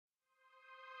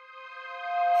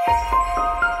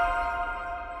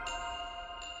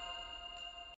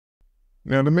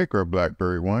Now, to make our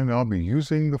blackberry wine, I'll be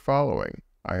using the following.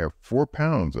 I have 4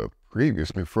 pounds of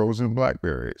previously frozen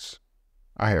blackberries.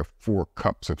 I have 4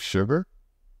 cups of sugar,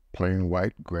 plain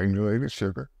white granulated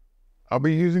sugar. I'll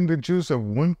be using the juice of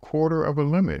 1/4 of a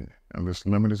lemon. And this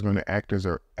lemon is going to act as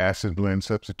our acid blend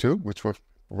substitute, which will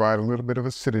provide a little bit of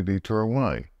acidity to our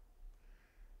wine.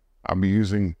 I'll be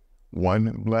using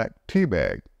 1 black tea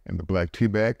bag. And the black tea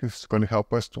bag is going to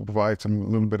help us to provide a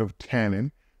little bit of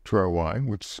tannin to our wine,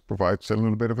 which provides a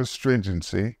little bit of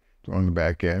astringency on the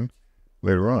back end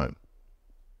later on.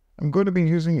 I'm going to be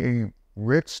using a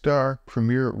Red Star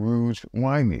Premier Rouge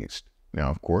wine yeast.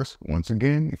 Now, of course, once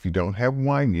again, if you don't have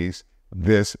wine yeast,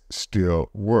 this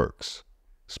still works.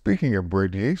 Speaking of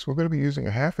bread yeast, we're going to be using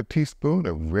 1/2 teaspoon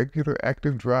of regular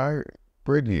active dry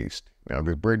bread yeast. Now,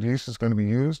 the bread yeast is going to be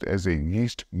used as a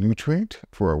yeast nutrient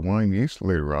for our wine yeast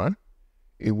later on.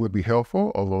 It would be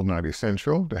helpful, although not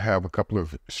essential, to have a couple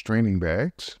of straining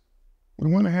bags. We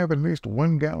want to have at least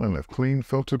 1 gallon of clean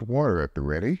filtered water at the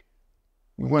ready.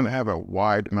 We want to have a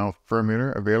wide mouth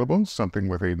fermenter available, something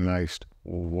with a nice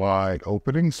wide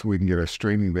opening so we can get our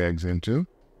straining bags into.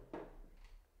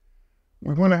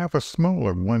 We want to have a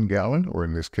smaller 1 gallon, or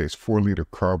in this case 4-liter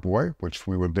carboy, which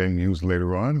we will then use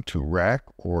later on to rack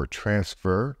or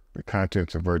transfer the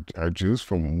contents of our juice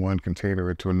from one container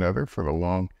into another for the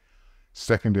long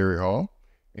secondary haul.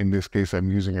 In this case, I'm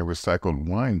using a recycled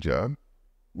wine jug.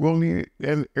 We'll need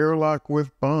an airlock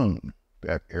with bung.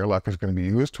 That airlock is going to be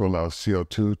used to allow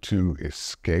CO2 to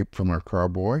escape from our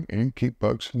carboy and keep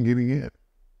bugs from getting in.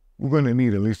 We're going to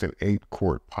need at least an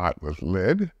 8-quart pot with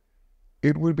lid.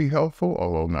 It would be helpful,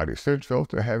 although not essential,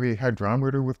 to have a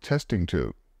hydrometer with testing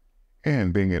tube.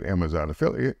 And being an Amazon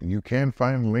affiliate, you can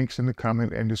find links in the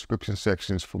comment and description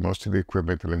sections for most of the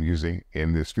equipment that I'm using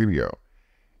in this video.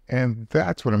 And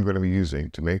that's what I'm going to be using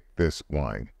to make this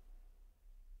wine.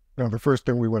 Now, the first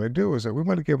thing we want to do is that we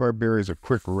want to give our berries a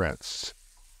quick rinse.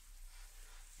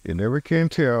 You never can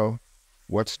tell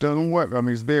what's done what on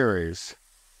these berries.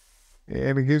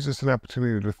 And it gives us an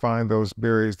opportunity to find those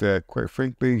berries that, quite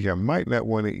frankly, you might not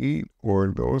want to eat, or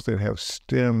those that have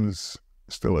stems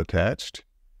still attached.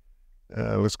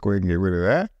 Let's go ahead and get rid of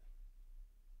that.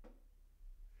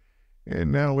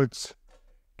 And now let's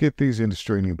get these into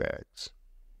straining bags.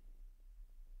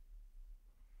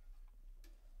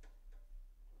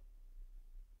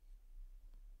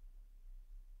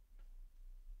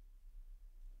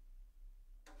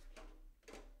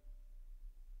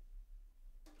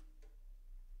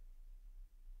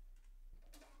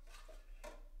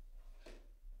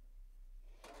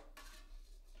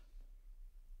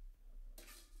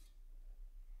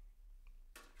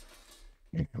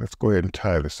 Let's go ahead and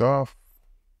tie this off.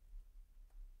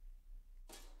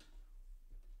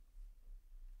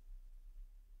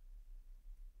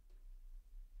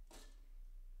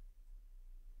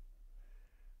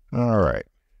 All right,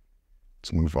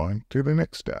 let's move on to the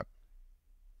next step.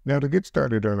 Now, to get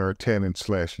started on our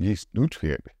tannin/yeast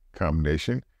nutrient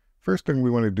combination, first thing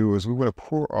we want to do is we want to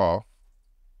pour off,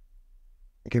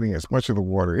 getting as much of the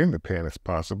water in the pan as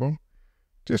possible,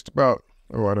 just about,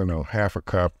 oh, I don't know, 1/2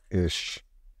 cup-ish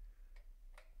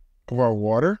of our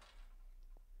water.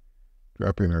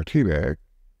 Drop in our tea bag,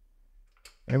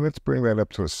 and let's bring that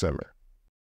up to a simmer.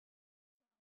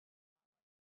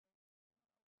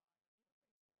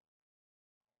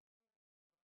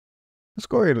 Let's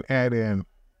go ahead and add in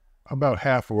about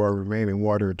half of our remaining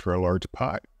water into our large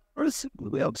pot. We'll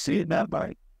see that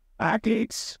by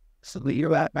packets. So you're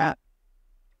that.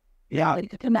 Yeah, you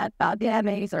can add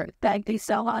bananas or thank you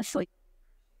so much.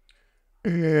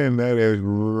 And that is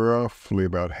roughly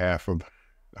about half of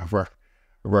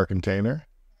our container.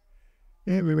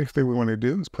 And the next thing we want to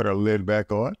do is put our lid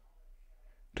back on,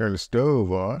 turn the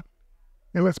stove on,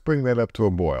 and let's bring that up to a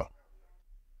boil.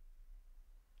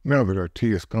 Now that our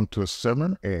tea has come to a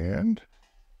simmer and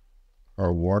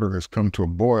our water has come to a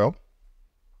boil,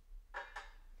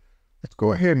 let's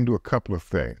go ahead and do a couple of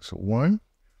things. One,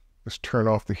 let's turn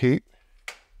off the heat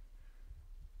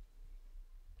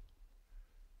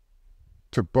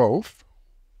to both.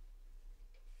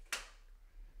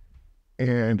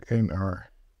 And in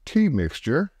our tea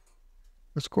mixture,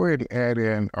 let's go ahead and add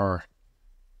in our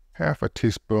 1/2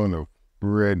 teaspoon of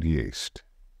bread yeast.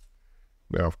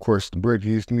 Now, of course, the bread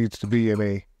yeast needs to be in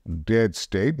a dead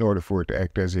state in order for it to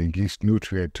act as a yeast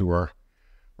nutrient to our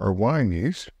wine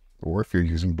yeast, or if you're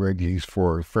using bread yeast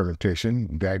for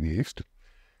fermentation, that yeast.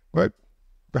 But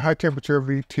the high temperature of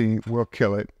the tea will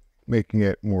kill it, making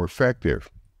it more effective.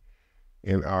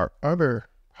 In our other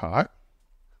pot,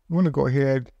 we want to go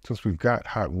ahead, since we've got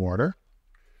hot water,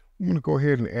 we're going to go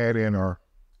ahead and add in our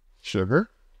sugar,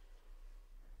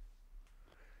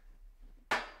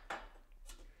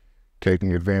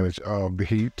 taking advantage of the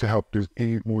heat to help this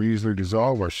heat more easily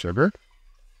dissolve our sugar.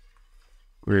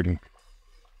 Go ahead and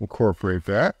incorporate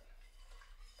that.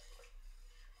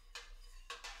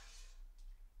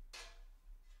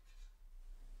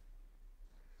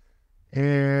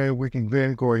 And we can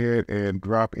then go ahead and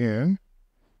drop in,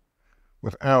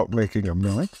 without making a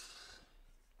mix,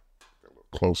 a little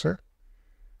closer,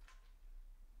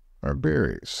 our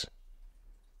berries.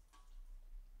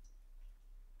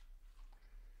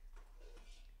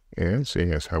 And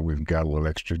seeing as how we've got a little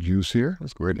extra juice here,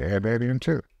 let's go ahead and add that in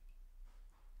too.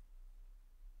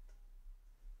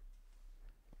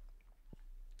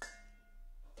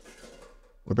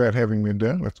 With that having been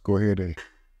done, let's go ahead and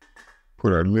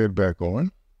put our lid back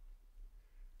on.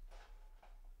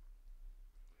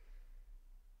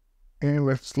 And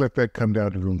let's let that come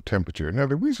down to room temperature. Now,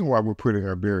 the reason why we're putting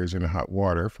our berries in hot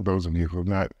water, for those of you who have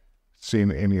not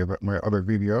seen any of my other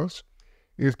videos,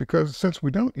 is because since we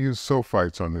don't use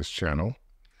sulfites on this channel,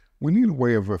 we need a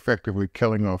way of effectively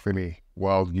killing off any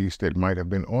wild yeast that might have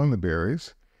been on the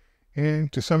berries,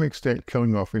 and to some extent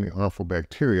killing off any harmful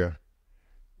bacteria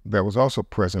that was also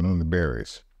present on the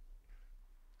berries.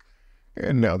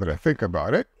 And now that I think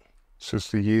about it, since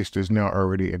the yeast is now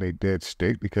already in a dead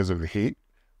state because of the heat,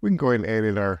 we can go ahead and add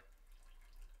in our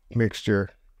mixture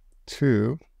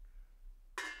to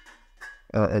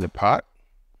in a pot.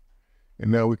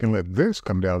 And now we can let this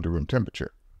come down to room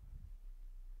temperature.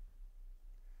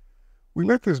 We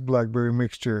let this blackberry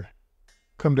mixture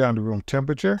come down to room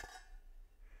temperature.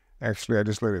 Actually, I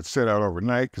just let it sit out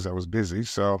overnight because I was busy.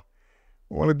 So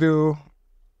I want to do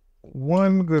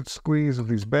one good squeeze of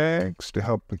these bags to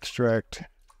help extract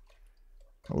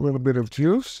a little bit of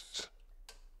juice.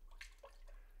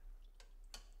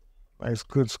 Nice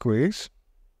good squeeze.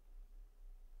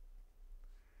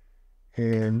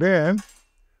 And then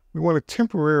we want to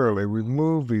temporarily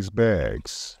remove these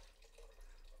bags.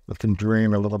 Let them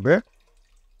drain a little bit.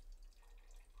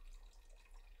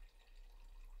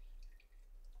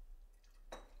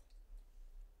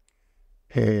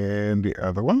 And the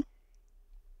other one.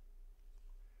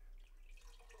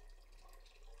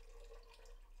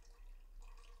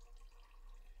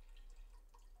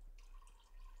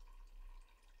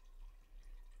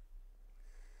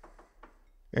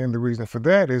 And the reason for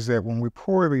that is that when we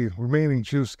pour the remaining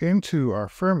juice into our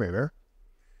fermenter,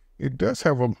 it does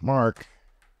have a mark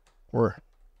or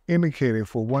indicator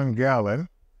for 1 gallon.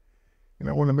 And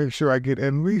I want to make sure I get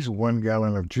at least 1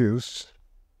 gallon of juice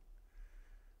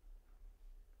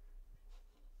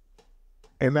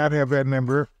and not have that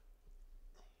number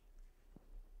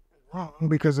wrong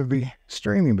because of the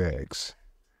straining bags.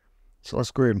 So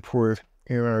let's go ahead and pour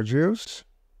in our juice.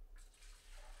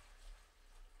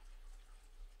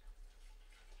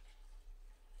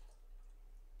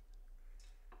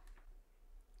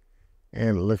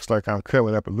 And it looks like I'm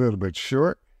coming up a little bit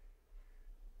short.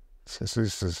 Since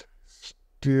this is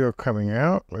still coming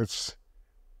out, let's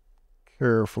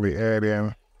carefully add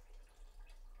in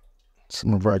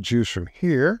some of our juice from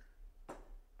here.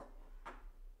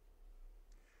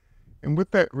 And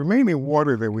with that remaining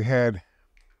water that we had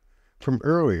from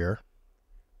earlier,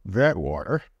 that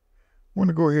water, I want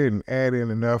to go ahead and add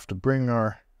in enough to bring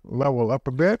our level up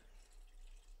a bit.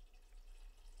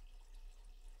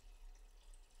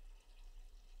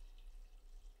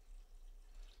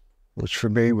 Which for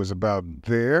me was about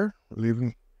there,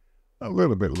 leaving a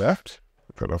little bit left.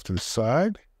 Cut off to the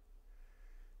side.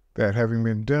 That having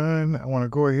been done, I want to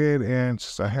go ahead and,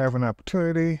 since I have an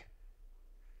opportunity,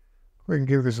 go ahead and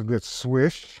give this a good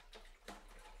swish.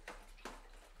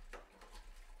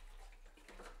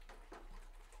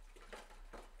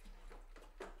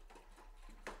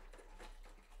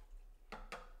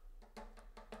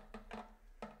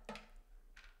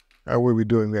 I will be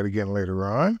doing that again later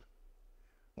on.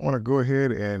 I want to go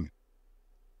ahead and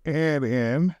add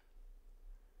in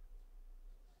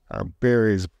our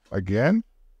berries again.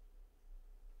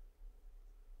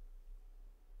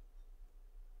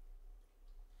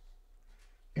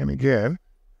 And again,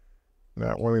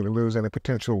 not wanting to lose any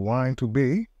potential wine to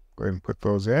be, go ahead and put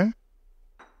those in.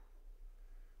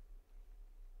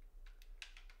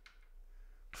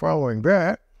 Following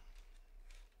that,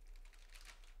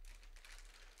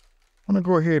 I'm going to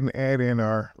go ahead and add in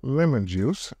our lemon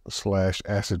juice /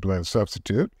 acid blend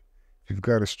substitute. If you've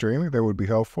got a strainer, that would be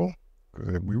helpful,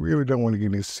 because we really don't want to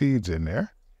get any seeds in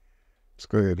there. Let's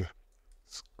go ahead and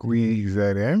squeeze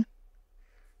that in.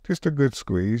 Just a good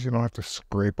squeeze. You don't have to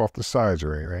scrape off the sides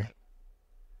or anything.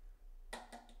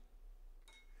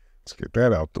 Let's get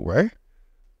that out the way.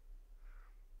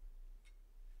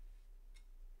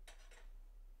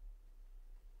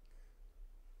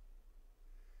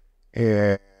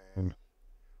 And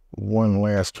one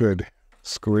last good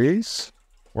squeeze,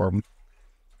 or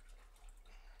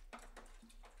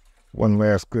one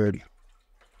last good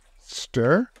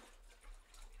stir.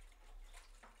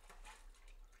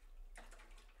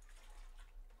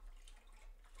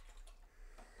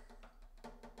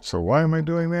 So why am I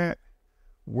doing that?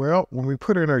 Well, when we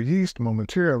put in our yeast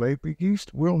momentarily, the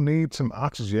yeast will need some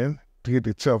oxygen to get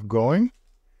itself going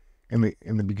in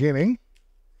the beginning.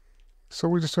 So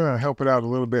we're just trying to help it out a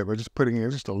little bit by just putting in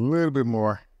just a little bit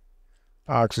more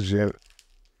oxygen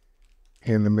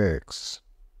in the mix.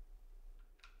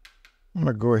 I'm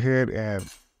going to go ahead and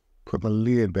put my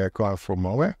lid back on for a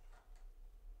moment,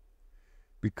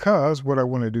 because what I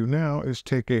want to do now is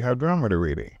take a hydrometer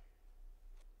reading.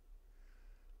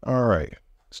 All right,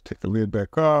 let's take the lid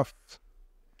back off.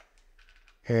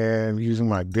 And using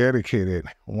my dedicated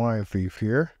wine thief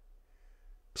here,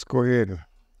 let's go ahead and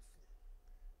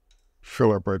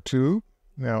fill up our tube.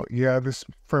 Now, yeah, this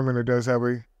fermenter does have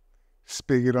a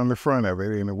spigot on the front of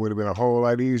it, and it would have been a whole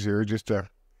lot easier just to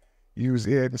use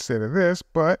it instead of this,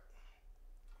 but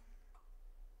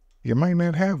you might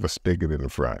not have a spigot in the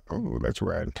front. Oh, that's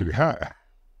riding pretty high.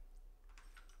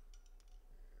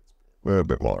 A little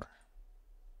bit more.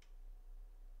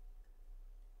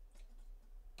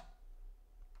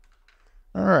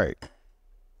 All right.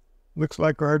 Looks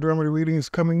like our hydrometer reading is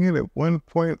coming in at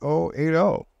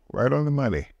 1.080, right on the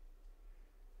money.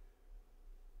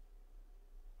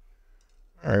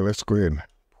 All right, let's go ahead and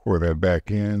pour that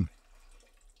back in.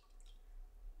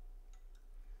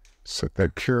 Set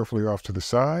that carefully off to the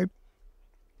side.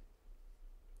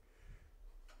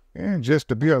 And just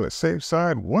to be on the safe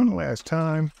side, one last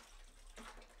time,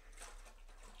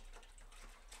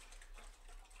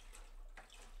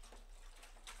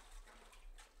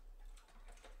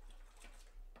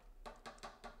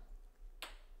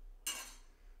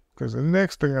 because the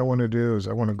next thing I want to do is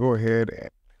I want to go ahead and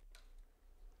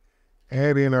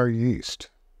add in our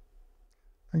yeast.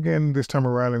 Again, this time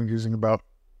around I'm using about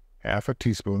half a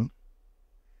teaspoon.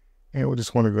 And we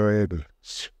just want to go ahead and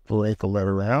sprinkle that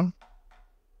around.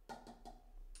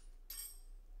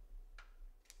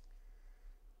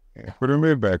 And put our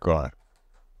lid back on.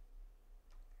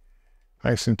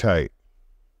 Nice and tight.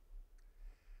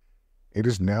 It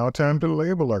is now time to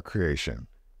label our creation.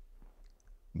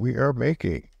 We are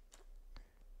making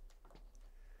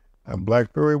a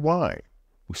blackberry wine.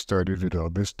 We started it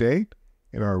on this date,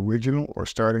 and our original or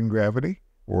starting gravity,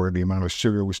 or the amount of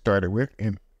sugar we started with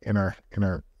in our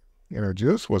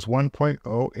juice, was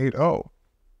 1.080.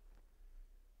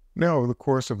 Now, over the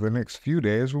course of the next few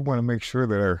days, we want to make sure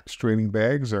that our straining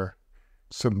bags are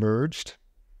submerged.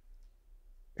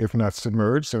 If not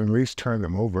submerged, then at least turn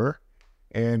them over.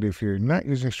 And if you're not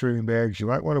using straining bags, you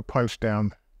might want to punch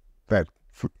down that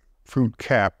fruit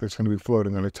cap that's going to be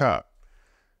floating on the top.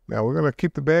 Now, we're going to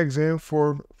keep the bags in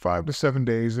for 5 to 7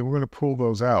 days, and we're going to pull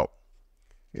those out.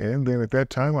 And then at that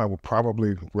time, I will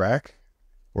probably rack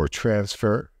or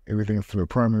transfer everything from the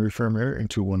primary fermenter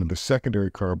into one of the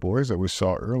secondary carboys that we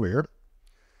saw earlier,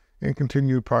 and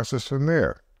continue the process from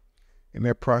there. And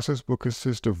that process will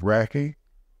consist of racking,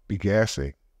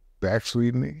 degassing, back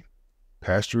sweetening,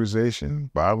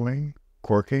 pasteurization, bottling,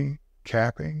 corking,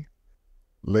 capping,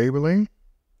 labeling.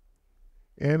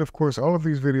 And of course, all of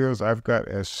these videos I've got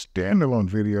as standalone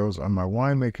videos on my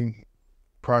winemaking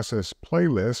process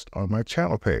playlist on my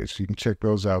channel page. So you can check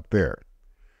those out there.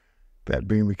 That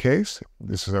being the case,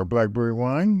 this is our blackberry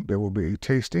wine. There will be a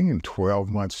tasting in 12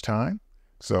 months' time.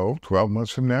 So 12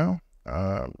 months from now,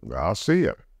 I'll see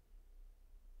you.